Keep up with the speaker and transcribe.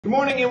Good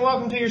morning and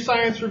welcome to your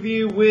science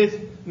review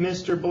with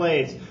Mr.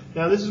 Blades.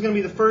 Now this is going to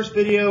be the first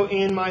video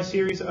in my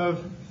series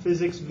of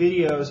physics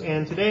videos,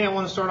 and today I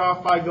want to start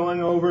off by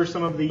going over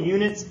some of the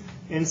units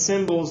and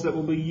symbols that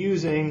we'll be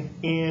using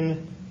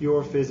in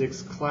your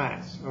physics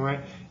class. Alright,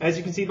 as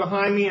you can see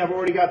behind me, I've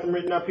already got them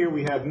written up here.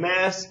 We have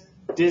mass,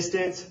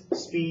 distance,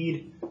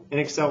 speed,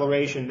 and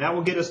acceleration. That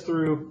will get us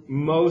through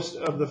most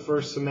of the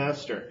first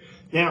semester.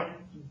 Now,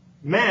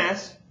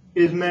 mass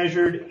is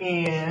measured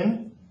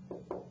in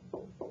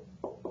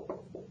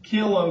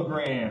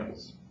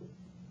kilograms.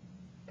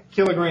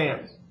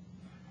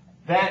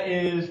 That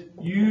is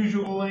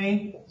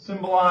usually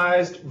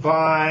symbolized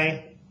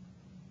by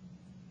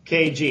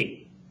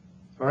kg.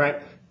 All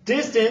right.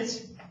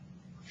 Distance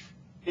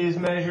is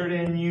measured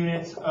in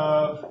units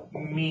of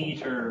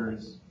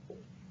meters,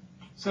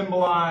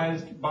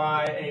 symbolized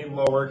by a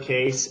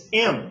lowercase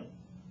m.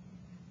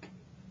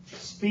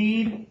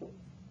 Speed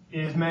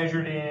is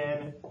measured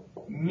in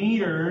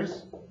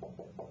meters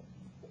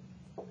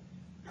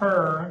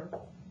per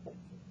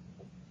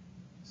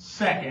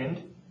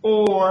second,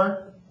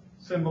 or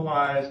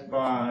symbolized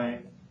by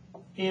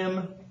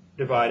m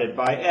divided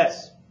by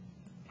s.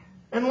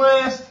 And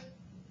last,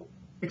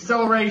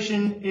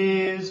 acceleration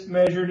is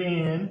measured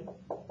in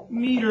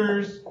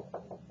meters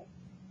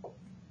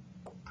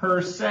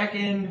per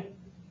second,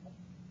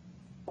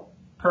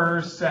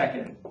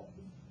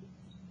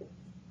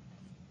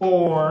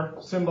 or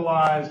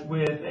symbolized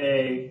with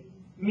a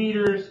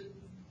meters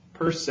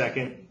per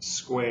second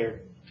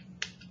squared.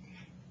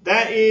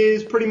 That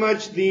is pretty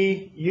much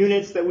the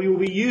units that we will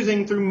be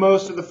using through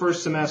most of the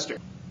first semester.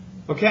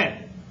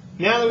 Okay,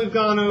 now that we've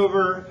gone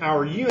over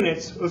our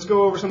units, let's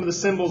go over some of the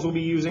symbols we'll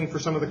be using for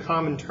some of the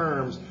common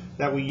terms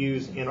that we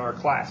use in our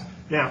class.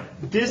 Now,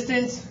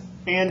 distance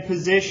and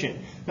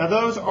position. Now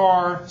those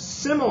are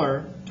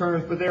similar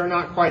terms, but they are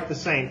not quite the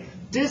same.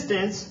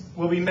 Distance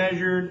will be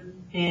measured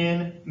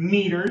in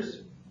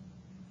meters.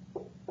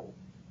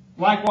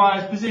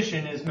 Likewise,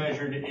 position is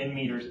measured in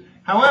meters.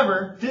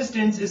 However,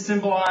 distance is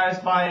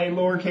symbolized by a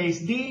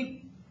lowercase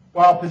d,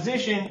 while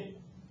position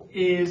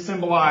is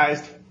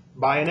symbolized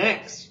by an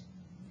x.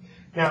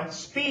 Now,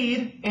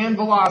 speed and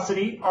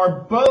velocity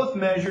are both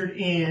measured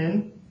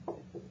in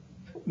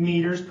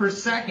meters per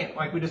second,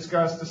 like we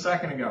discussed a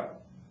second ago.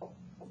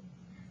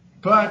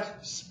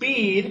 But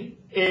speed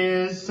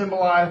is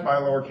symbolized by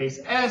a lowercase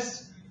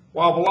s,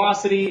 while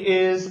velocity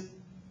is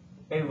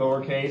a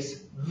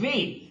lowercase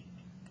v.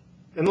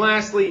 And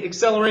lastly,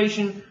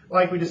 acceleration,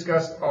 like we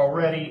discussed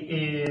already,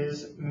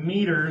 is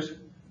meters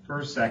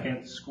per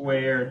second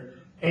squared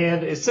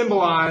and is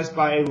symbolized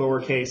by a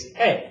lowercase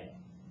a.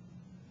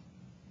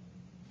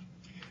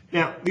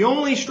 Now, the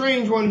only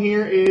strange one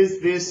here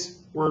is this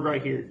word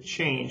right here,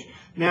 change.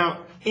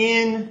 Now,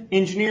 in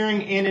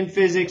engineering and in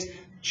physics,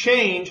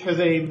 change has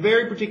a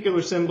very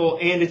particular symbol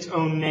and its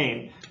own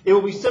name. It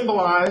will be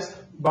symbolized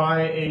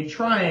by a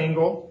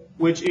triangle,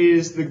 which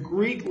is the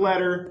Greek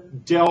letter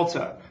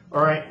delta.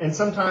 All right, and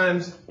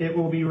sometimes it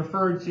will be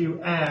referred to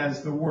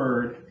as the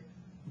word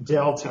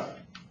delta.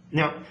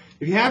 Now,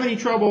 if you have any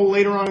trouble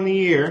later on in the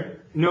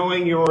year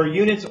knowing your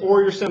units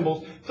or your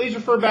symbols, please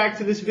refer back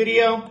to this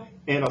video,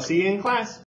 and I'll see you in class.